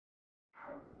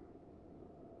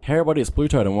Hey everybody, it's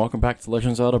BlueToad and welcome back to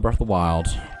Legend of Zelda Breath of the Wild.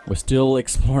 We're still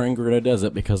exploring Gerudo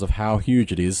Desert because of how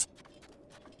huge it is.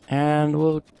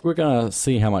 And we're gonna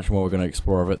see how much more we're gonna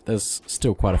explore of it. There's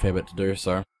still quite a fair bit to do,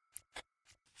 so...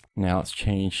 Now let's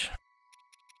change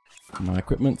my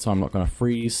equipment so I'm not gonna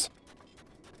freeze.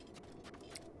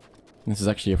 This is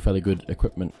actually a fairly good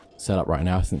equipment setup right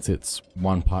now since it's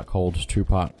 1 part cold, 2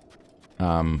 part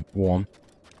warm.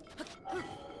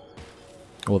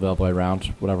 Or the other way around,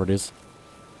 whatever it is.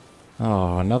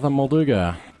 Oh, another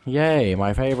Molduga. Yay,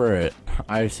 my favorite.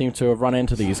 I seem to have run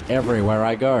into these everywhere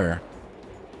I go.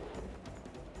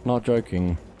 Not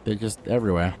joking. They're just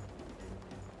everywhere.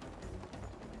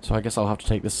 So I guess I'll have to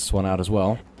take this one out as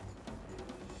well.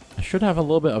 I should have a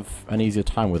little bit of an easier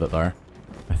time with it though,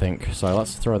 I think. So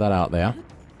let's throw that out there.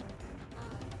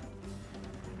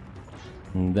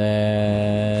 And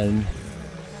then...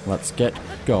 let's get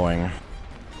going.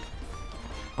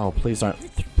 Oh, please don't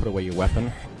put away your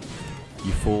weapon.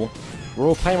 You fool.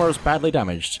 Royal Tamer is badly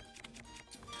damaged.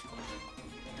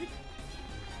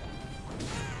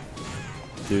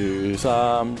 Do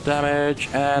some damage,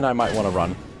 and I might want to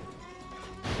run.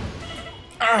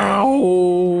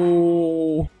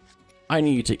 Ow! I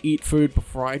need to eat food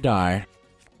before I die.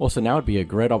 Also, now would be a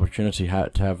great opportunity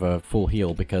to have a full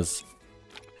heal, because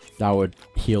that would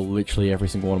heal literally every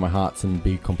single one of my hearts and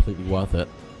be completely worth it.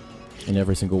 In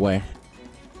every single way.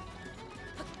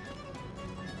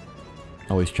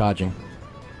 Oh, he's charging.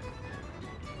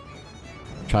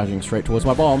 Charging straight towards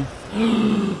my bomb.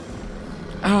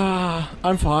 Ah,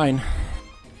 I'm fine.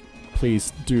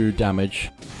 Please do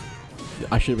damage.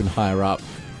 I should have been higher up.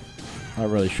 I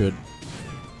really should.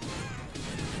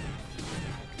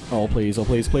 Oh please,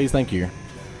 please, thank you.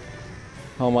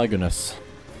 Oh my goodness.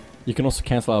 You can also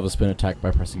cancel out of a spin attack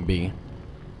by pressing B.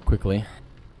 Quickly.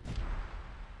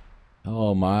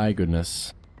 Oh my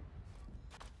goodness.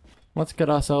 Let's get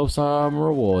ourselves some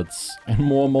rewards and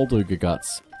more Molduga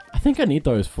guts. I think I need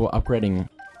those for upgrading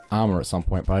armor at some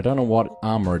point, but I don't know what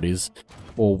armor it is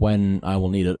or when I will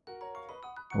need it.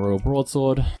 Royal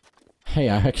Broadsword. Hey,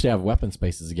 I actually have weapon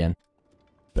spaces again.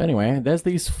 But anyway, there's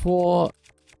these 4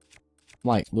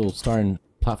 like little stone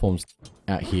platforms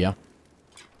out here.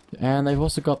 And they've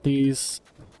also got these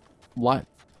light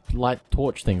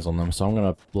torch things on them, so I'm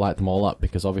gonna light them all up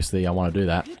because obviously I want to do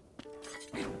that.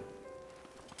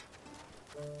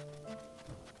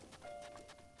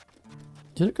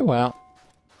 Did it go out?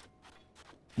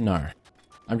 No.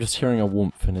 I'm just hearing a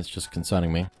whoomp and it's just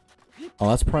concerning me. Oh,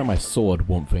 that's probably my sword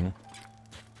whoomping.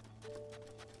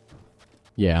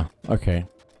 Yeah, okay.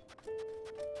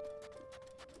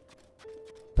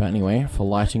 But anyway, for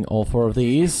lighting all 4 of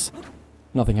these,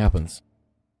 nothing happens.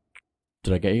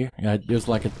 Did I get you? Yeah, it was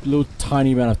like a little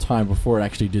tiny amount of time before it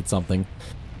actually did something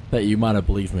that you might have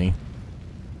believed me.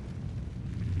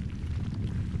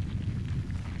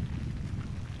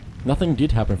 Nothing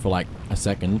did happen for like a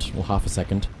second, or half a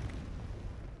second.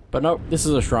 But nope, this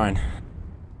is a shrine.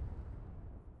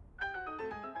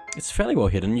 It's fairly well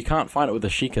hidden, you can't find it with a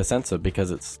sheikah sensor because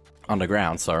it's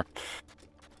underground, so...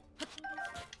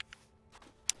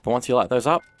 But once you light those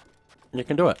up, you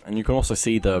can do it. And you can also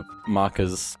see the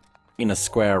markers in a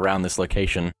square around this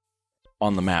location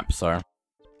on the map, so...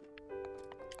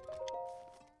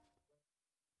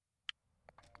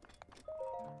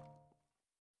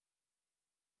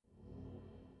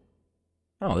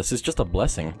 Oh, this is just a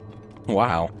blessing.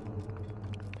 Wow.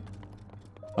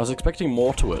 I was expecting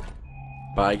more to it,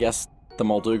 but I guess the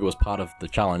Molduga was part of the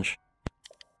challenge.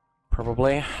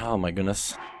 Probably. Oh my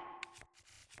goodness.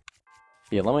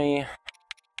 Yeah, let me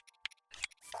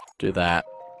do that.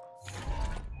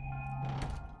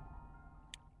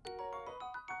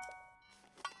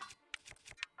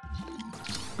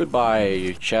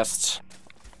 Goodbye, chest.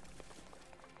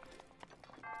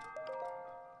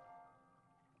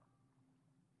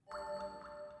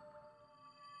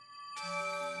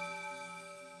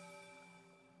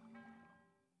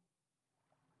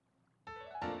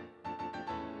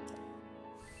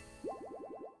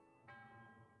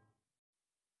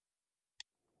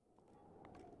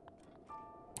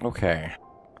 Okay.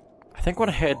 I think I want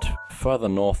to head further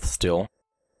north still.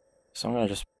 So I'm going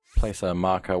to just place a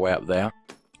marker way up there.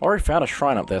 I already found a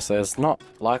shrine up there, so there's not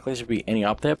likely to be any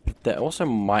up there, but there also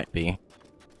might be.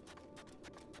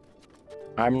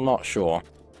 I'm not sure.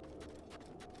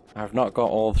 I've not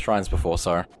got all the shrines before,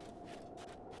 so...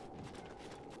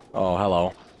 Oh,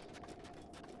 hello.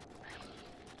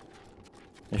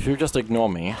 If you just ignore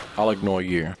me, I'll ignore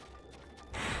you.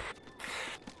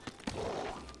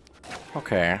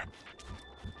 Okay.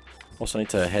 Also need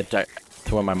to head to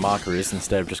where my marker is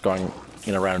instead of just going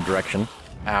in a random direction.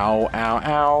 Ow, ow,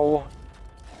 ow!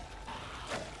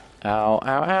 Ow,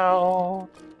 ow, ow.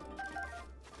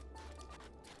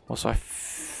 Also,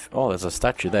 oh, there's a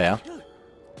statue there.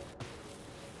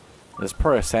 There's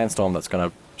probably a sandstorm that's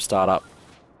gonna start up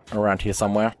around here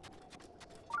somewhere.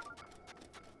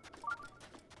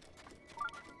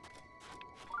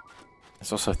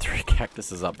 There's also 3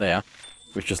 cactuses up there,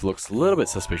 which just looks a little bit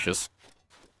suspicious.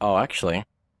 Oh, actually.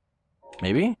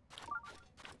 Maybe?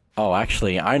 Oh,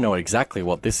 actually, I know exactly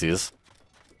what this is.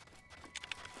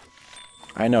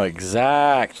 I know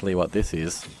exactly what this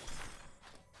is.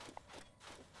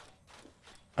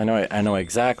 I know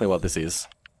exactly what this is.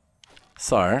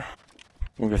 So,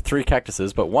 we have 3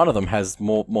 cactuses, but one of them has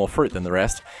more fruit than the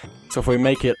rest. So if we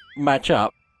make it match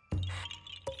up,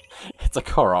 it's a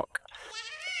Korok.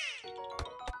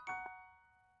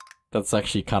 That's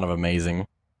actually kind of amazing.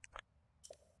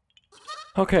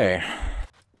 Okay.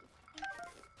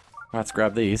 Let's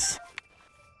grab these.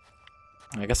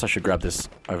 I guess I should grab this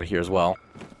over here as well.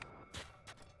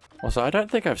 Also, I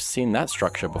don't think I've seen that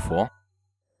structure before.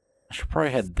 I should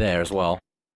probably head there as well.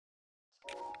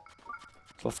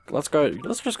 So let's go.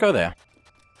 Let's just go there.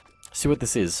 See what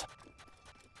this is.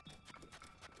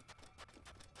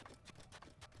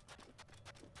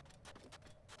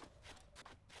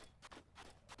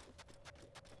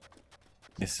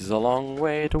 This is a long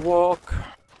way to walk,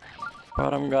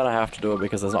 but I'm gonna have to do it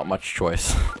because there's not much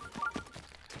choice.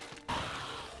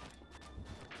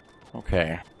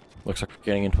 Okay, looks like we're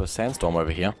getting into a sandstorm over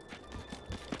here.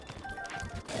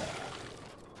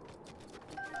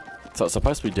 So it's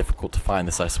supposed to be difficult to find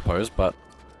this, I suppose, but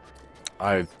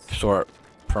I saw it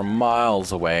from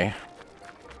miles away,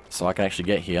 so I can actually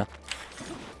get here.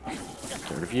 Get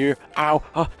rid of you. Ow!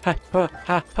 Oh, ha, ha,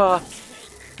 ha, ha.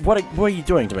 What are you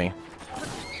doing to me?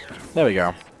 There we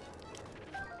go.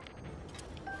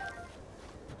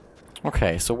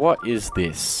 Okay, so what is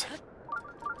this?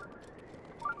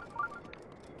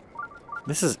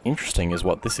 This is interesting, is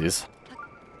what this is.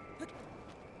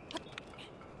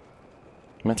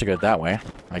 I'm meant to go that way,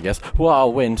 I guess. Whoa,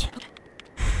 wind!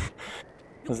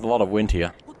 There's a lot of wind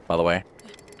here, by the way.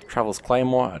 Travel's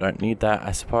Claymore, I don't need that,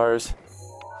 I suppose.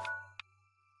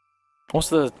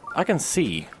 Also, I can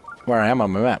see where I am on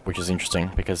my map, which is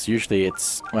interesting, because usually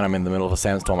it's when I'm in the middle of a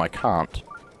sandstorm I can't.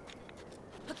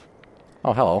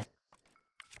 Oh, hello.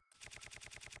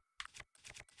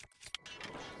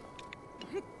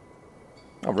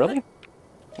 Oh, really?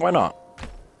 Why not?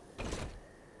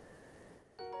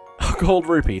 Gold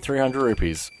rupee, 300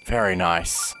 rupees. Very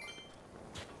nice.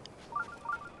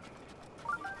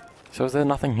 So is there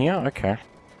nothing here? Okay.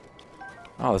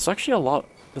 Oh, there's actually a lot.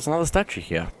 There's another statue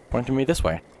here, pointing me this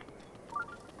way.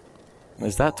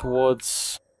 Is that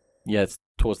towards... Yeah, it's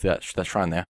towards that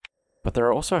shrine there. But there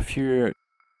are also a few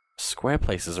square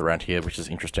places around here, which is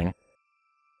interesting.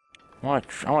 I want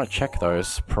to check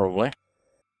those, probably.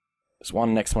 There's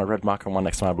one next to my red marker and one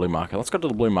next to my blue marker. Let's go to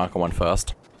the blue marker one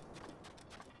first.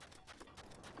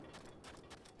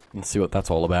 And see what that's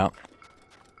all about.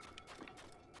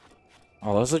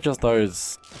 Oh, those are just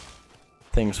those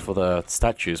things for the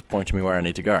statues pointing me where I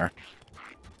need to go.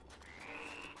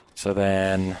 So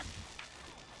then...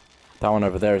 that one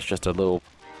over there is just a little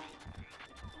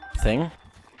thing.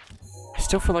 I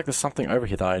still feel like there's something over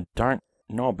here that I don't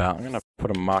know about. I'm gonna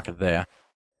put a marker there.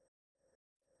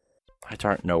 I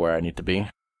don't know where I need to be.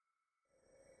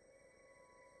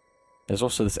 There's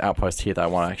also this outpost here that I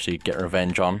want to actually get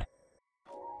revenge on.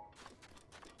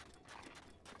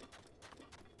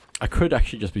 I could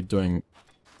actually just be doing...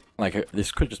 like,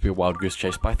 this could just be a wild goose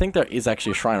chase, but I think there is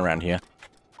actually a shrine around here.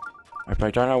 But I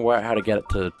don't know how to get it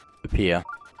to appear.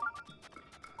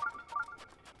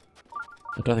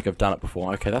 I don't think I've done it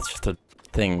before. Okay, that's just a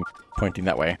thing pointing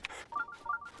that way.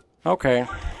 Okay.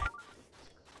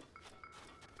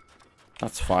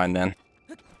 That's fine then.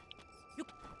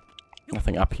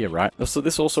 Nothing up here, right? So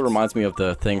this also reminds me of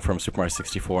the thing from Super Mario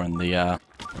 64 and the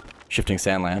Shifting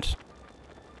Sandland.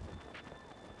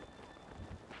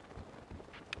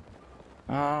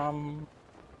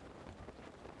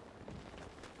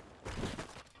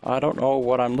 I don't know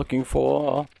what I'm looking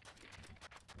for.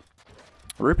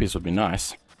 Rupees would be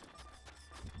nice.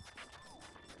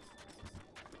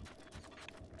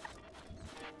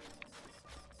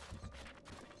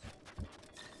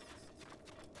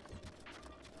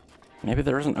 Maybe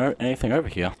there isn't anything over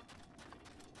here.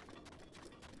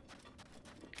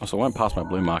 Also, I went past my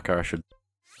blue marker. I should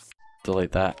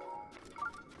delete that.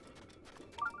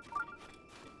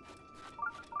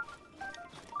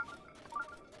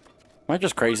 Am I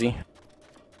just crazy?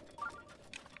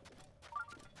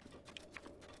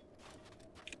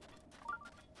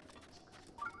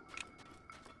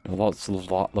 Lots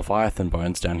of Leviathan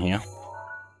bones down here.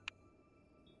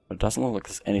 But doesn't look like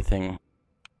there's anything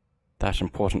that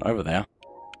important over there.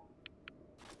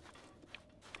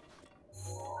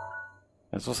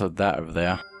 There's also that over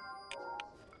there.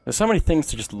 There's so many things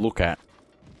to just look at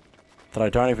that I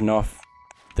don't even know if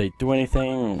they do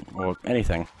anything or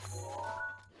anything.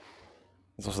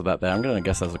 There's also that there. I'm gonna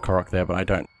guess there's a Korok there, but I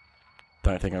don't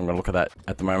think I'm gonna look at that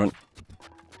at the moment.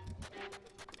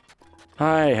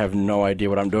 I have no idea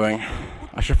what I'm doing.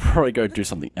 I should probably go do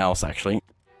something else, actually.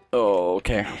 Oh,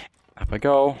 okay. Up I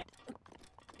go.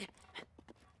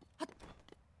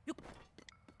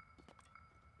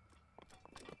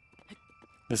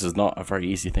 This is not a very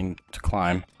easy thing to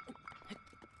climb.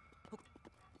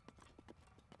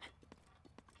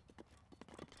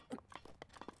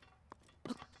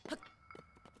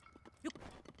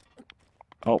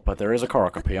 Oh, but there is a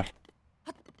Korok up here.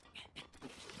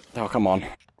 Oh, come on.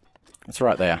 It's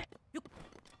right there.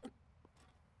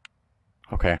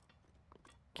 Okay.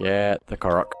 Get the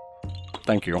Korok.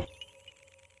 Thank you.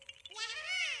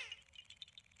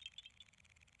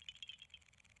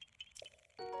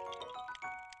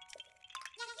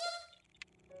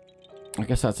 I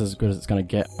guess that's as good as it's going to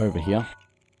get over here.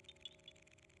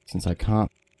 Since I can't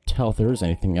tell if there is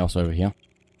anything else over here.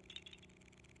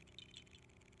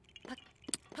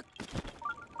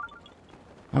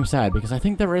 I'm sad because I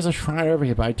think there is a shrine over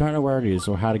here, but I don't know where it is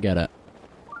or how to get it.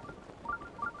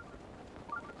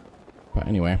 But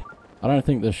anyway, I don't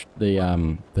think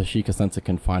the sheikah sensor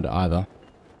can find it either.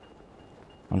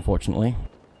 Unfortunately.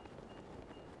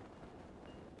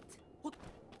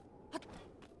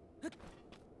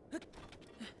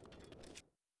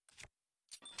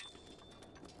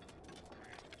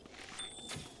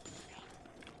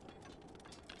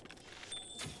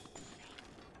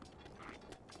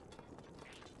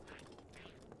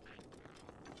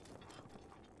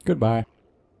 Goodbye.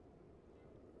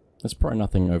 There's probably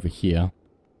nothing over here.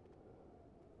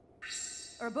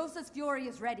 Urbosa's fury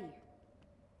is ready.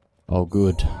 Oh,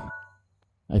 good.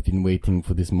 I've been waiting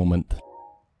for this moment.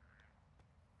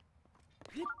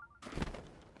 There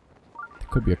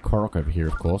could be a Korok over here,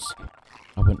 of course.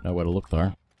 I wouldn't know where to look,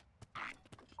 though.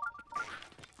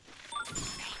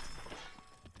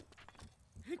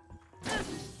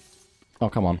 Oh,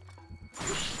 come on.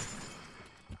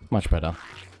 Much better.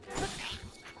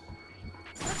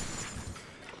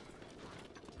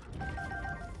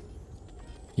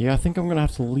 Yeah, I think I'm gonna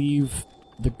have to leave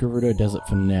the Gerudo Desert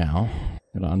for now.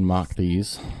 I'm gonna unmark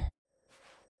these.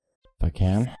 If I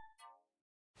can.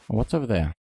 Oh, what's over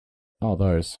there? Oh,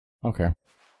 those. Okay.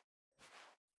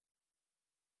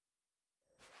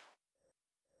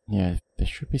 Yeah, there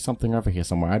should be something over here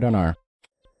somewhere. I don't know.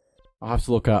 I'll have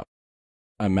to look up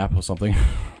a map or something.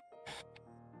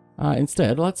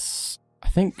 Instead, let's, I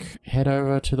think, head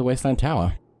over to the Wasteland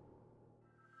Tower.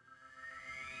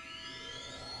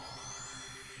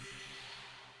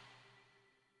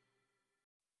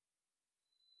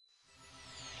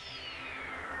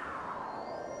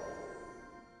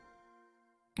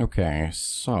 Okay,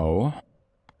 so I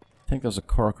think there's a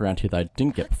Korok around here that I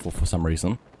didn't get before for some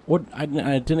reason. Or I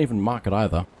didn't even mark it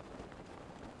either.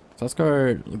 So let's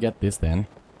go get this then.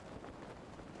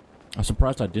 I'm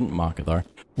surprised I didn't mark it though.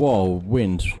 Whoa,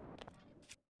 wind.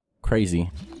 Crazy.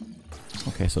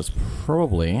 Okay, so it's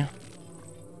probably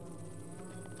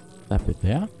that bit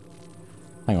there.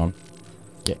 Hang on.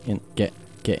 Get in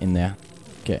there.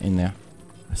 Get in there.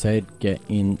 I said get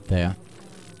in there.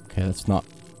 Okay, that's not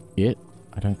it.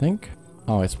 I don't think.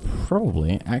 Oh, it's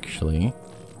probably actually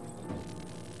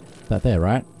that there,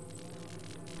 right?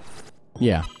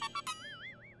 Yeah.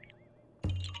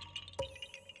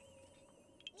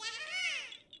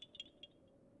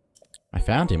 I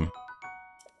found him.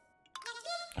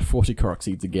 40 Korok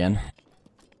seeds again.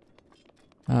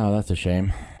 Oh, that's a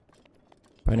shame.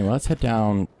 But anyway, let's head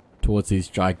down towards these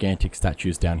gigantic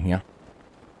statues down here.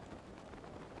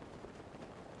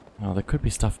 Oh, there could be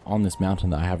stuff on this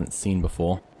mountain that I haven't seen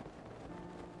before.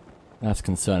 That's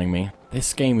concerning me.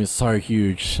 This game is so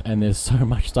huge, and there's so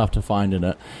much stuff to find in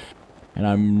it. And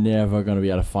I'm never going to be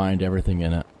able to find everything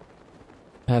in it.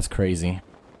 That's crazy.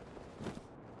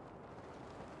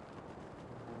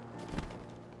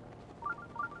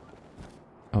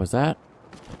 Oh, is that?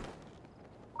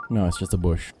 No, it's just a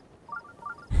bush.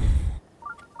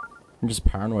 I'm just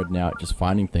paranoid now at just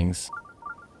finding things.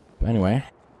 But anyway,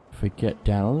 if we get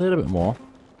down a little bit more.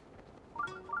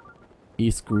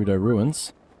 East Gerudo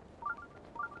Ruins.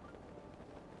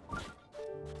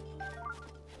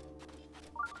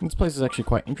 This place is actually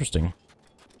quite interesting.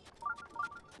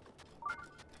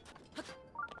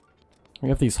 We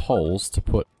have these holes to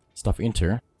put stuff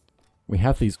into. We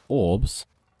have these orbs.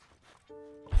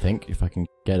 I think, if I can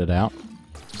get it out.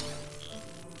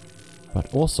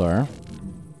 But also,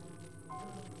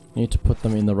 need to put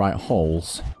them in the right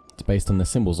holes. It's based on the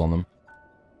symbols on them.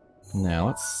 Now,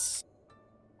 let's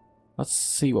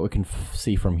see what we can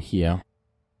see from here.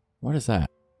 What is that?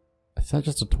 Is that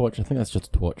just a torch? I think that's just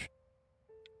a torch.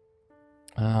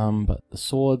 But the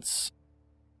swords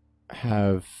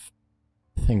have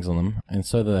things on them, and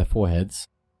so do their foreheads.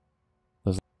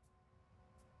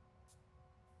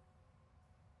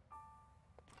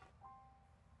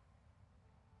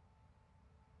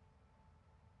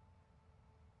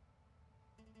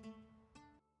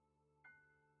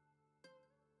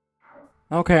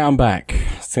 Okay, I'm back.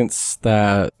 Since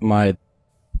my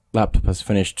laptop has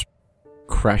finished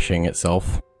crashing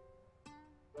itself,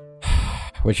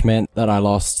 which meant that I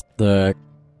lost the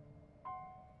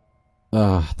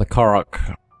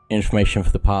Korok information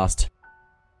for the past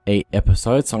 8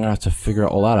 episodes, so I'm gonna have to figure it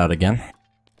all out again.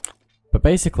 But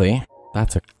basically,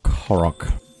 that's a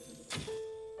Korok.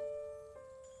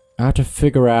 I have to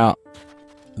figure out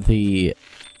the...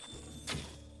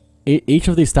 Each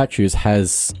of these statues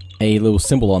has a little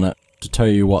symbol on it to tell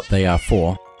you what they are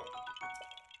for.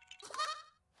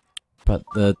 But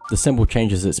the symbol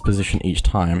changes its position each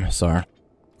time, so...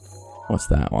 What's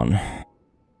that one?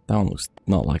 That one looks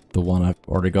not like the one I've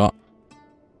already got.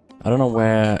 I don't know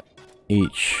where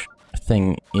each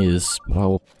thing is, but I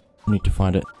will need to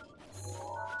find it.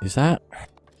 Is that?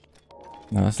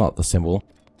 No, that's not the symbol.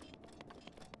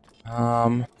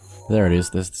 There it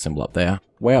is, there's the symbol up there.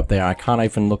 Way up there, I can't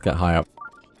even look that high up.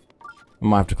 I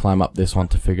might have to climb up this one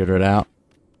to figure it out.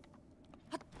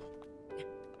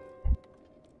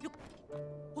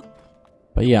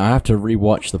 But yeah, I have to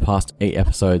rewatch the past 8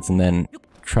 episodes and then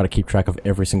try to keep track of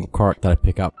every single Korok that I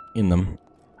pick up in them.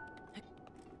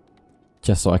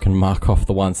 Just so I can mark off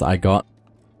the ones that I got.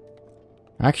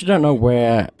 I actually don't know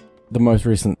where the most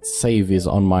recent save is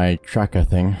on my tracker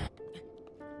thing.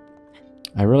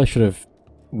 I really should have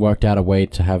worked out a way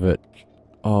to have it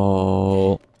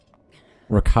all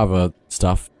recover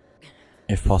stuff,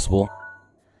 if possible.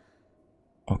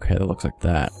 Okay, that looks like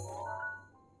that.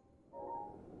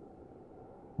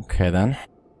 Okay then.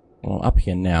 Well, up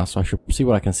here now, so I should see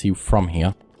what I can see from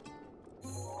here.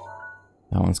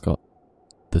 That one's got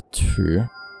the 2.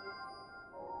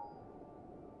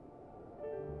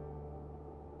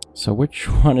 So which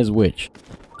one is which?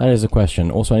 That is a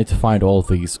question. Also, I need to find all of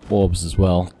these orbs as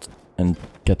well and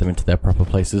get them into their proper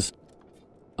places.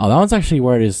 Oh, that one's actually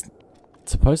where it is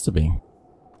supposed to be.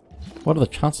 What are the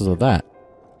chances of that?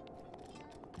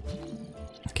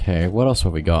 Okay, what else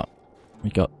have we got? We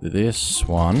got this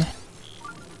one,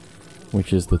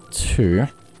 which is the 2.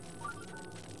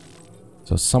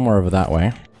 So somewhere over that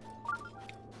way.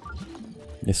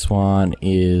 This one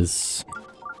is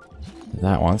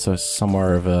that one, so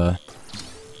somewhere over...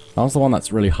 That was the one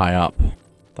that's really high up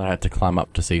that I had to climb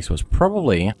up to see, so it's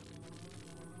probably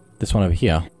this one over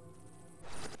here.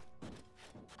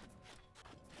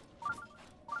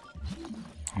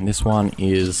 And this one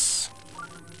is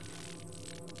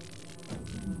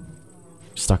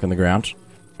stuck in the ground.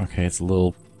 Okay, it's a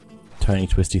little turny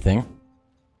twisty thing.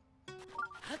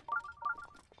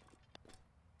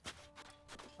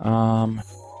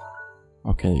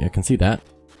 Okay, I can see that.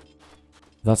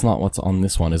 That's not what's on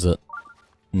this one, is it?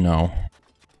 No.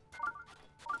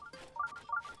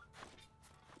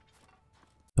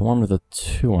 The one with the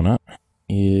 2 on it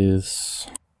is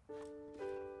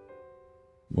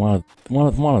one of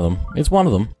them. It's one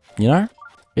of them, you know?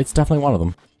 It's definitely one of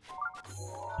them.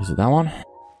 Is it that one?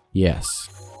 Yes.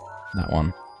 That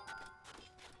one.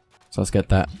 So let's get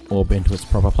that orb into its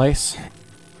proper place.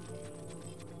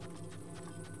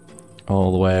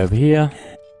 All the way over here.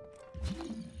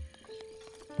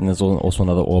 And there's also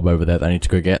another orb over there that I need to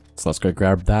go get. So let's go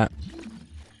grab that.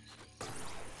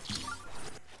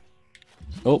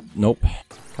 Oh, nope.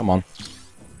 Come on.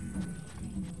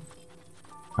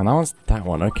 And that one's that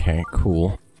one. Okay,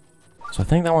 cool. So I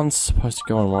think that one's supposed to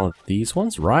go in one of these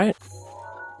ones, right?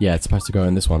 Yeah, it's supposed to go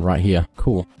in this one right here.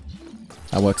 Cool.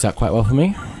 That works out quite well for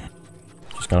me.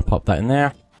 Just gonna pop that in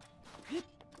there.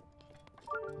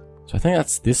 So I think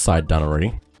that's this side done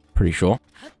already. Pretty sure.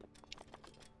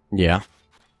 Yeah.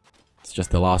 It's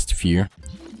just the last few.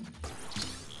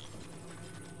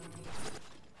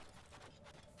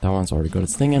 That one's already got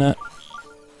its thing in it.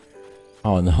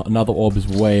 Oh, and another orb is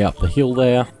way up the hill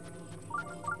there.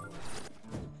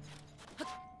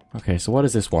 Okay, so what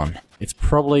is this one? It's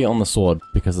probably on the sword,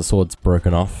 because the sword's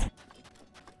broken off.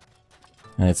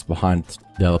 And it's behind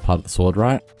the other part of the sword,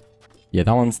 right? Yeah,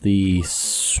 that one's the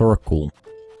circle.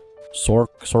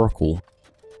 Circle.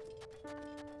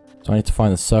 So I need to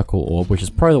find the circle orb, which is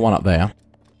probably the one up there,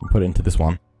 and put it into this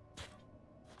one.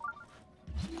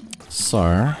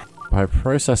 So, by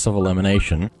process of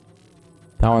elimination.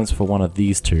 That one's for one of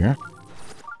these two.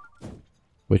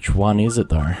 Which one is it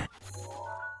though?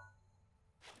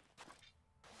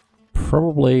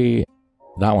 Probably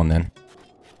that one then.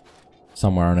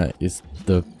 Somewhere on it is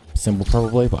the symbol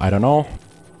probably, but I don't know.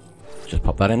 Just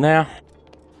pop that in there.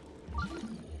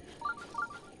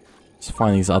 Let's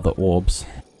find these other orbs.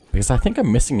 Because I think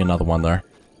I'm missing another one though.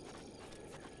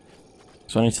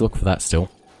 So I need to look for that still.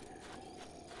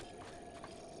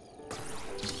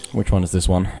 Which one is this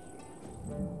one?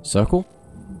 Circle?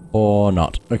 Or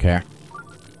not? Okay.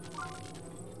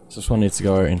 So this one needs to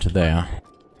go into there.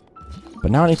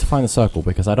 But now I need to find the circle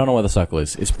because I don't know where the circle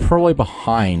is. It's probably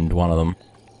behind one of them.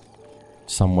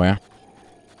 Somewhere.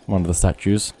 One of the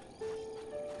statues.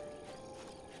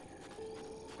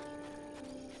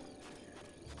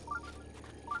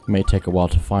 May take a while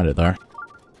to find it though.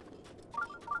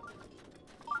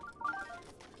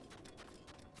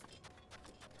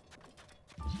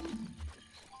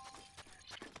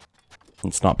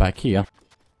 It's not back here.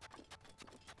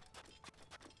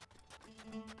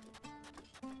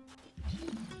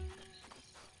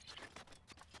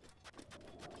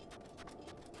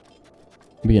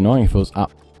 It'd be annoying if it was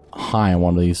up high on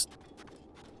one of these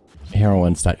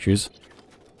heroine statues.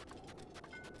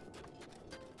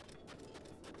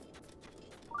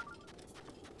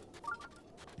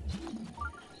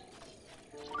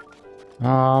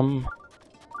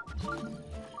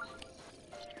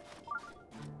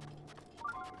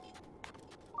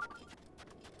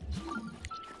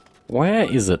 Where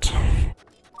is it?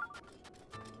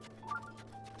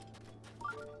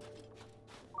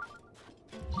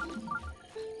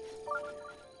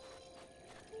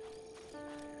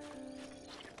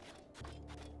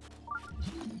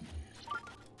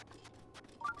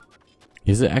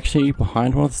 Is it actually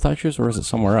behind one of the statues or is it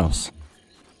somewhere else?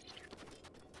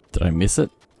 Did I miss it?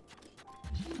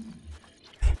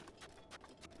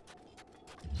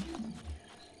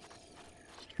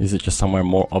 Is it just somewhere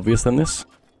more obvious than this?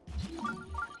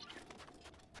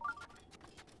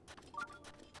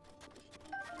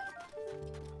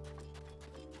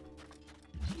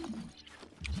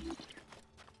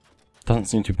 Doesn't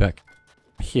seem to be back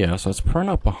here, so it's probably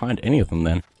not behind any of them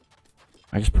then.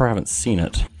 I just probably haven't seen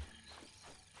it.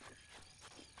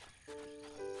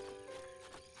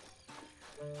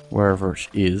 Wherever it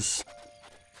is.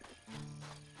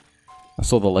 I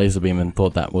saw the laser beam and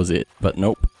thought that was it, but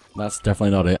nope, that's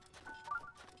definitely not it.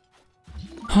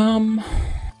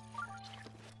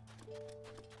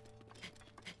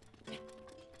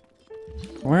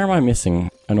 Where am I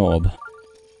missing an orb?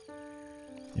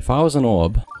 If I was an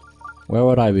orb, where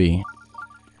would I be?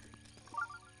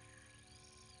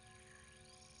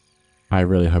 I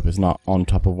really hope it's not on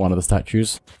top of one of the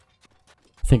statues.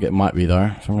 I think it might be though,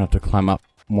 so I'm gonna have to climb up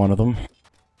one of them.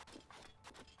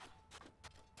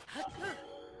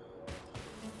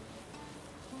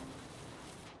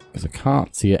 Because I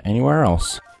can't see it anywhere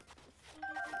else.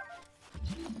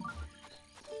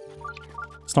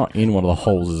 It's not in one of the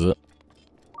holes, is it?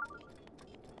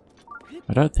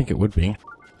 I don't think it would be.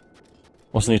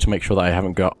 Also need to make sure that I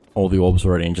haven't got all the orbs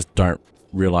already and just don't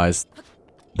realize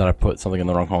that I put something in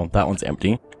the wrong hole. That one's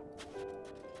empty.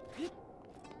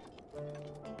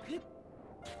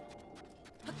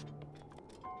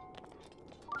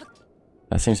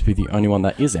 That seems to be the only one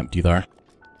that is empty though.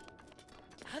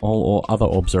 All other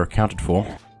orbs are accounted for.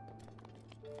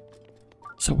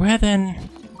 So where then?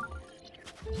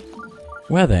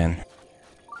 Where then?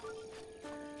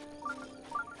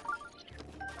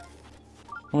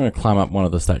 I'm gonna climb up one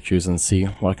of the statues and see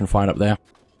what I can find up there.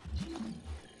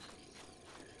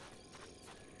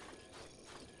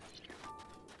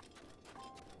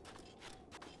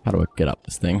 How do I get up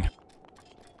this thing?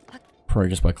 Probably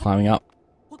just by climbing up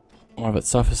one of its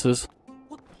surfaces.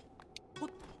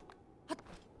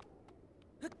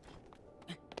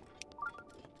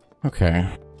 Okay.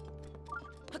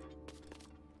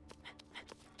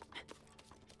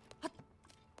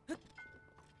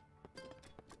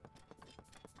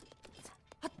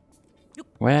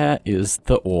 Where is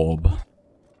the orb?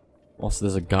 Also,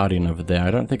 there's a guardian over there.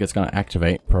 I don't think it's going to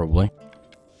activate, probably.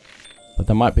 But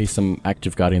there might be some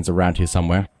active guardians around here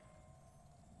somewhere.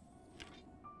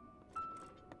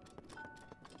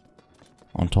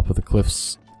 On top of the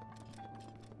cliffs.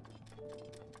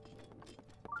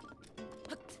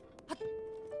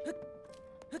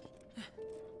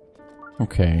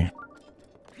 Okay.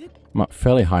 I'm up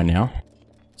fairly high now.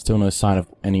 Still no sign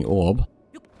of any orb.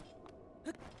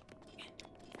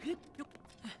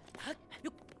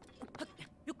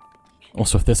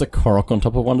 Also, if there's a Korok on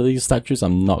top of one of these statues,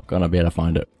 I'm not gonna be able to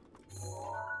find it.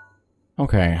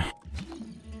 Okay.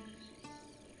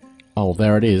 Oh,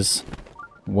 there it is.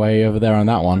 Way over there on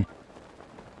that one.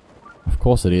 Of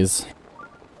course it is.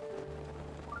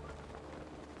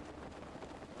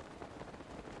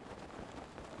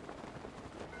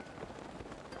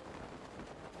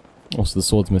 Also, the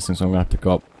sword's missing, so I'm gonna have to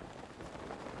go up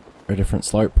a different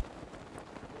slope.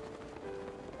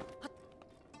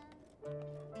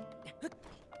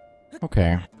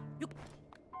 Okay.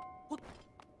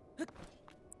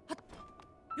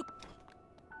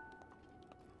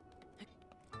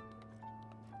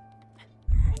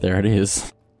 There it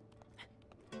is.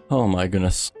 Oh my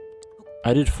goodness.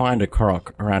 I did find a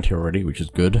Korok around here already, which is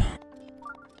good.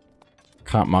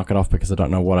 Can't mark it off because I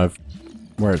don't know what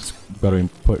where it's got to be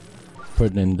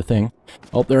put in the thing.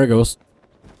 Oh, there it goes.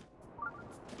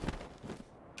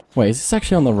 Wait, is this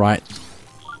actually on the right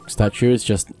statue? It's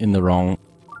just in the wrong...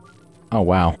 Oh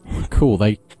wow. Cool,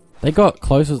 they got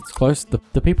close.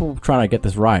 The people trying to get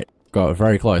this right got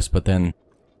very close, but then...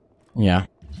 Yeah.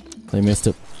 They missed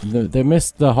it. They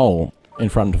missed the hole in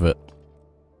front of it.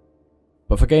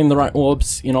 But for getting the right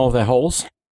orbs in all of their holes...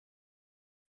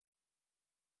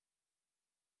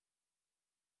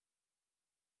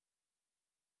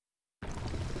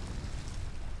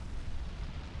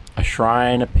 A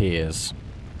shrine appears.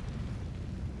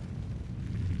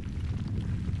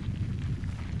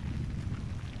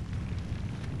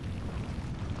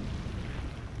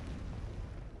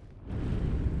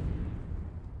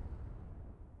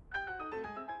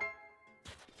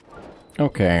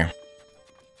 Okay.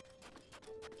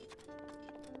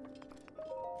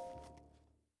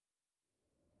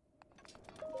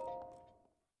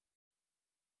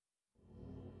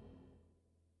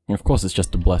 Of course it's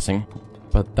just a blessing,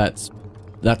 but that's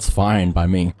fine by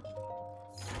me.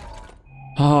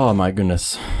 Oh my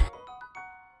goodness.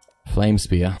 Flame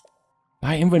spear.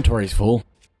 My inventory's full.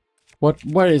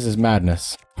 What is this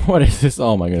madness? What is this?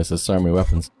 Oh my goodness, there's so many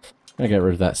weapons. I'm gonna get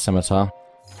rid of that scimitar.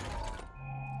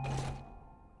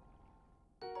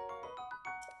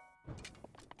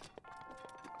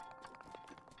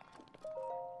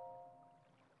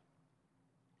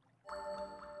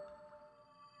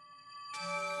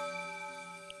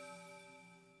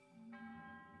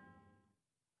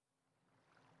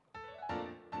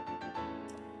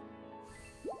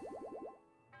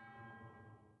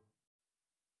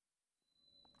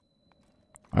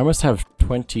 I must have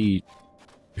 20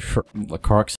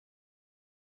 Koroks.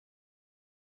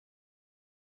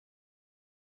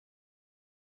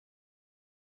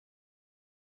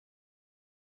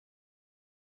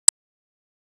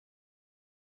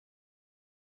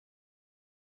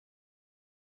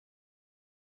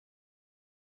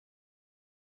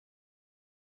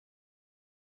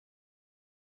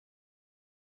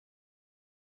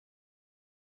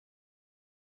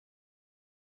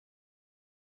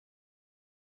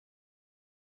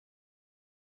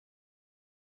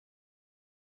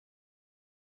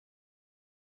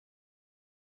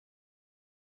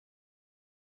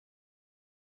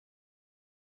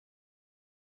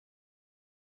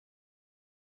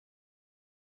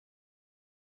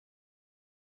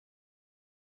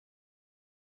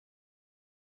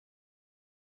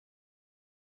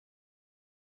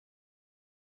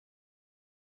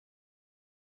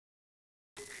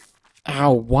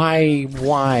 Ow, why?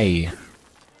 Why?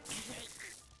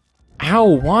 Ow,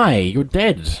 why? You're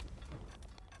dead!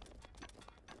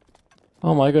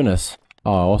 Oh my goodness.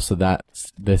 Oh, also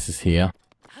this is here.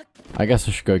 I guess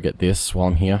I should go get this while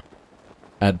I'm here.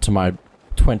 Add to my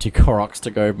 20 Koroks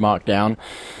to go mark down.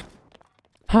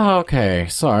 Okay,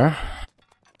 so...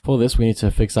 For this we need to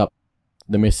fix up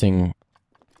the missing...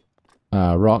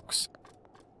 rocks.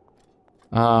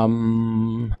 It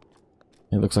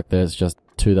looks like there's just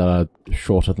 2 that are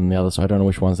shorter than the other, so I don't know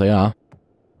which ones they are.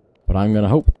 But I'm gonna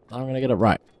hope I'm gonna get it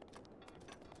right.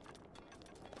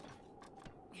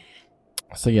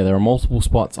 So yeah, there are multiple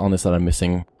spots on this that are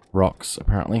missing rocks,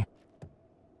 apparently.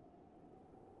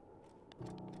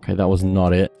 Okay, that was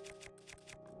not it.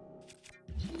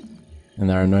 And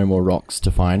there are no more rocks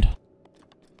to find.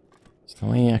 So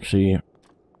let me actually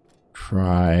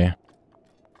try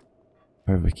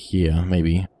over here,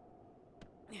 maybe.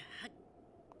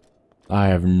 I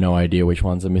have no idea which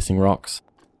ones are missing rocks.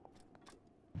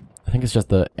 I think it's just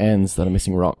the ends that are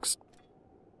missing rocks.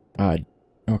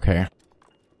 Okay.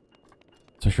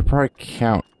 So I should probably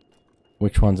count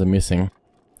which ones are missing.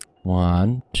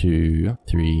 1, 2,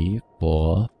 3,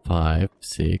 4, 5,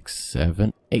 6,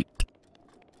 7, 8.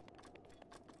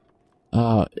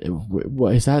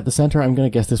 What is that at the center? I'm gonna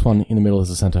guess this one in the middle is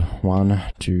the center. 1,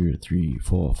 2, 3,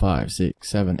 4, 5, 6,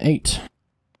 7, 8,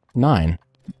 9.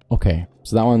 Okay,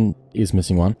 so that one is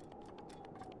missing one.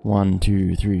 1,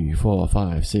 2, 3, 4,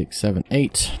 5, 6, 7,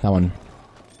 8. That one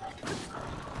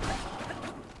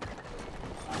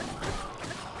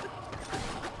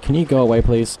Can you go away,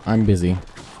 please? I'm busy.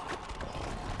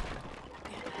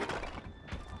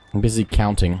 I'm busy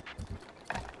counting.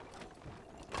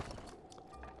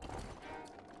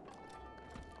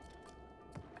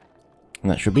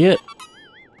 And that should be it.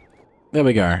 There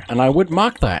we go. And I would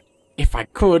mark that, if I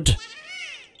could.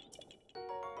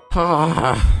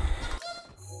 Ah.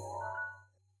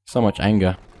 So much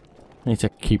anger. I need to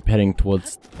keep heading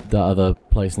towards the other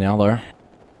place now, though.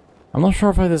 I'm not sure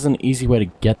if there's an easy way to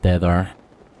get there, though.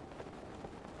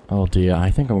 Oh dear,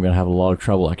 I think I'm gonna have a lot of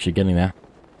trouble actually getting there.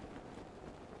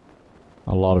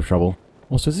 A lot of trouble.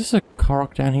 Also, is this a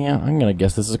Korok down here? I'm gonna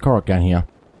guess this is a Korok down here.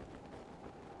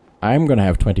 I'm gonna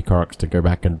have 20 Koroks to go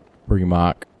back and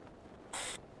remark.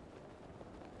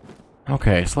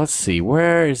 Okay, so let's see.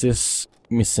 Where is this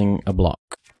missing a block?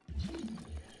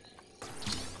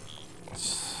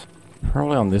 It's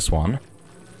probably on this one.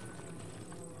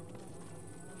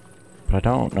 But I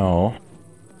don't know.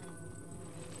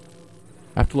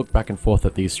 I have to look back and forth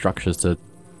at these structures to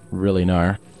really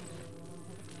know.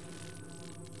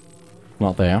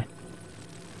 Not there.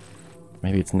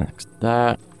 Maybe it's next to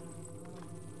that.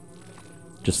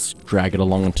 Just drag it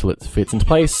along until it fits into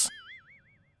place.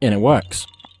 And it works.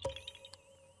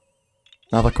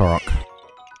 Another Korok.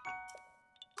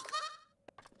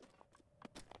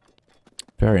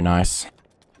 Very nice.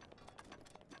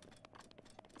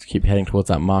 Let's keep heading towards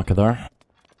that marker though.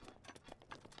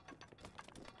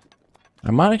 I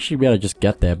might actually be able to just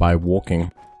get there by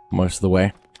walking most of the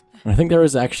way. And I think there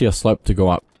is actually a slope to go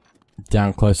up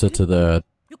down closer to the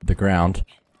ground.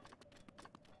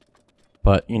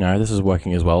 But, you know, this is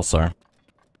working as well, so...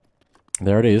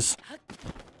 There it is.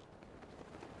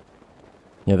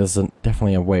 Yeah, there's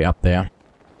definitely a way up there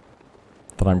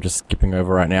that I'm just skipping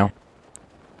over right now.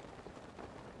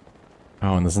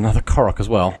 Oh, and there's another Korok as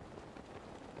well.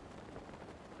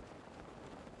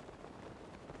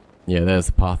 Yeah, there's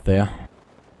the path there.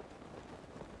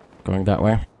 Going that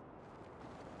way.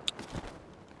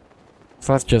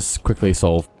 So let's just quickly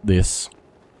solve this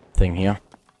thing here.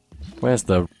 Where's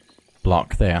the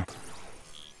block there?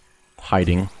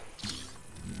 Hiding.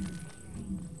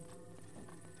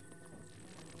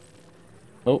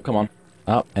 Oh, come on.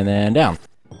 Up and then down.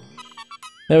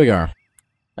 There we go.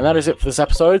 And that is it for this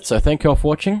episode, so thank you all for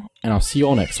watching, and I'll see you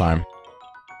all next time.